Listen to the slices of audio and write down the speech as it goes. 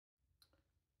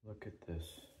Look at this.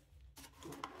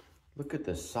 Look at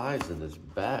the size of this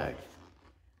bag.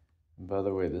 And by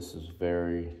the way, this is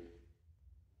very,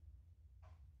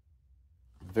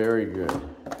 very good.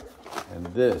 And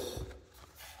this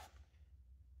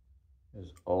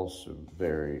is also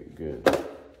very good.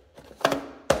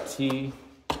 Tea.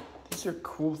 These are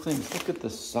cool things. Look at the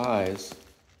size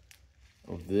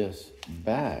of this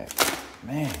bag.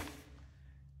 Man,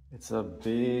 it's a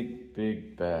big,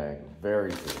 big bag.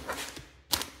 Very big.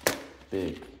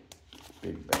 Big,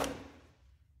 big bag.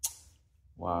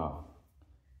 Wow.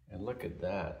 And look at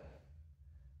that.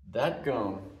 That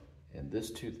gum and this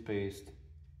toothpaste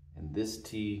and this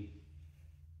tea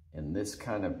and this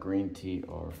kind of green tea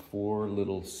are 4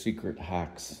 little secret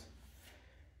hacks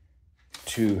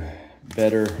to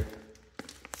better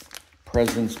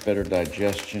presence, better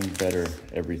digestion, better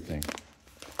everything.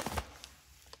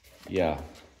 Yeah,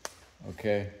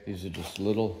 okay, these are just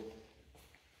little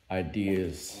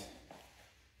ideas.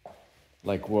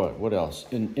 Like what? What else?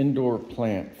 An indoor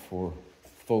plant for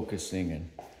focusing and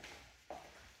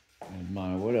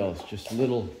mind. What else? Just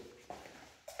little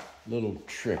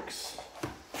tricks.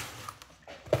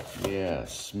 Yeah,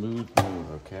 smooth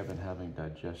move. Okay, I've been having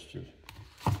digestive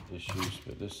issues,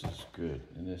 but this is good.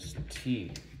 And this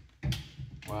tea.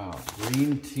 Wow,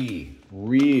 green tea.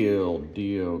 Real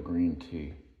deal green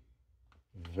tea.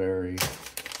 Very,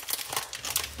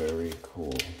 very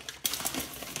cool.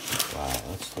 Wow,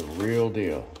 that's the real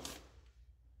deal.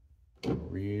 The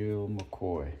real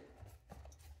McCoy.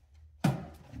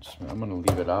 I'm gonna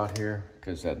leave it out here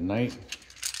because at night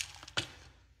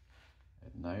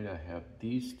I have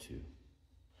these two.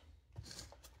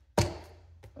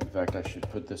 In fact, I should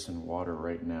put this in water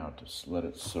right now to let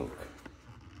it soak.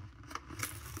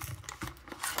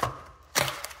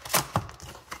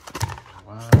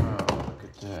 Wow, look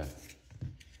at that.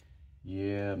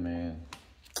 Yeah, man.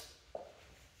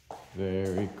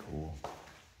 Very cool.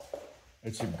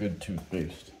 It's a good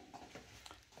toothpaste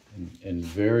and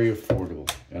very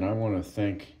affordable. And I want to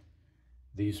thank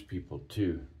these people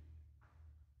too.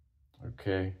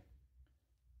 Okay,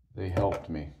 they helped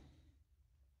me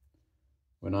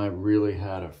when I really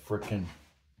had a frickin',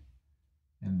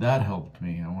 and that helped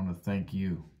me. I want to thank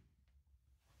you.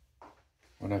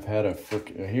 When I've had a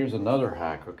frickin', here's another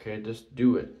hack, okay? Just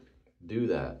do it. Do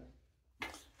that.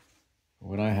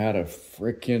 When I had a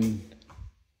frickin'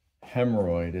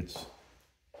 hemorrhoid,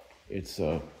 it's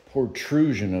a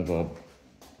protrusion of a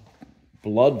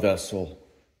blood vessel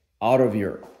out of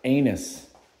your anus.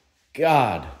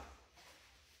 God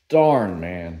darn,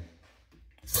 man.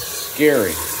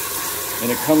 Scary.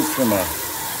 And it comes from a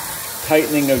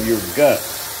tightening of your gut.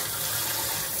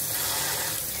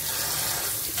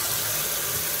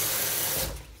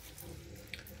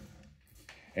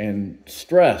 And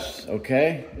stress,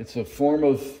 okay? It's a form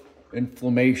of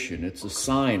inflammation. It's a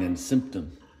sign and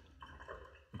symptom.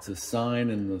 It's a sign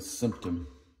and a symptom.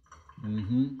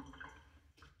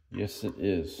 Yes, it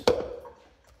is.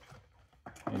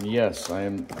 And yes,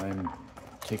 I'm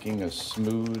taking a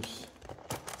smooth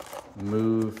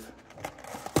move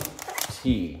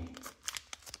tea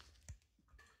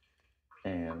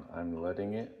and I'm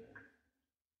letting it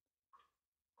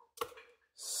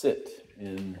sit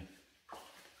in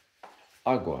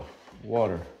agua,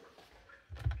 water.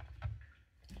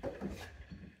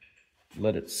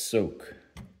 Let it soak.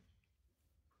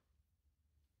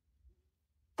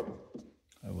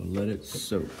 I will let it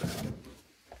soak.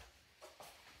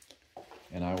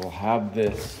 And I will have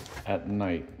this at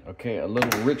night, okay? A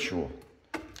little ritual,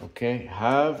 okay?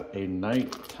 Have a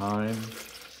nighttime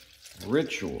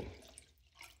ritual,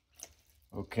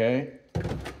 okay?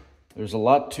 There's a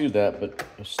lot to that, but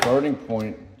the starting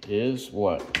point is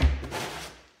what?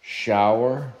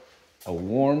 Shower, a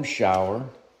warm shower,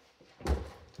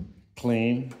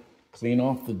 clean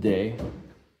off the day.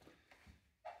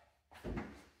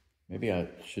 Maybe I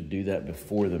should do that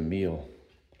before the meal.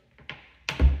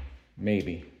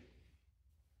 Maybe.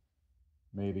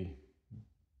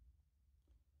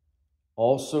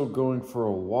 Also going for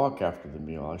a walk after the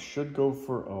meal. I should go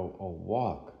for a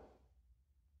walk.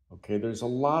 Okay, there's a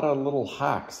lot of little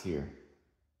hacks here.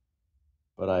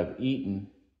 But I've eaten,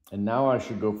 and now I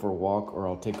should go for a walk, or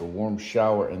I'll take a warm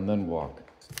shower and then walk.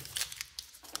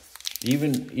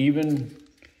 Even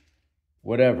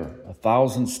whatever,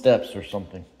 1,000 steps or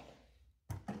something.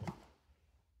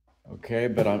 Okay,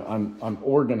 but I'm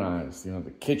organized. You know,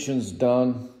 the kitchen's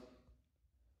done.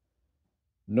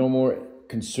 No more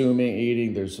consuming,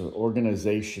 eating. There's an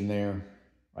organization there.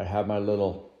 I have my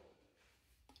little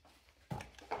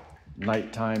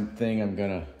nighttime thing I'm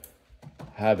gonna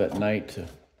have at night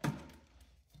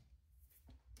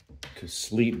to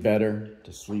sleep better,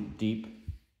 to sleep deep.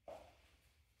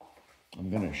 I'm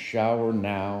gonna shower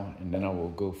now and then I will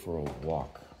go for a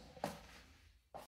walk.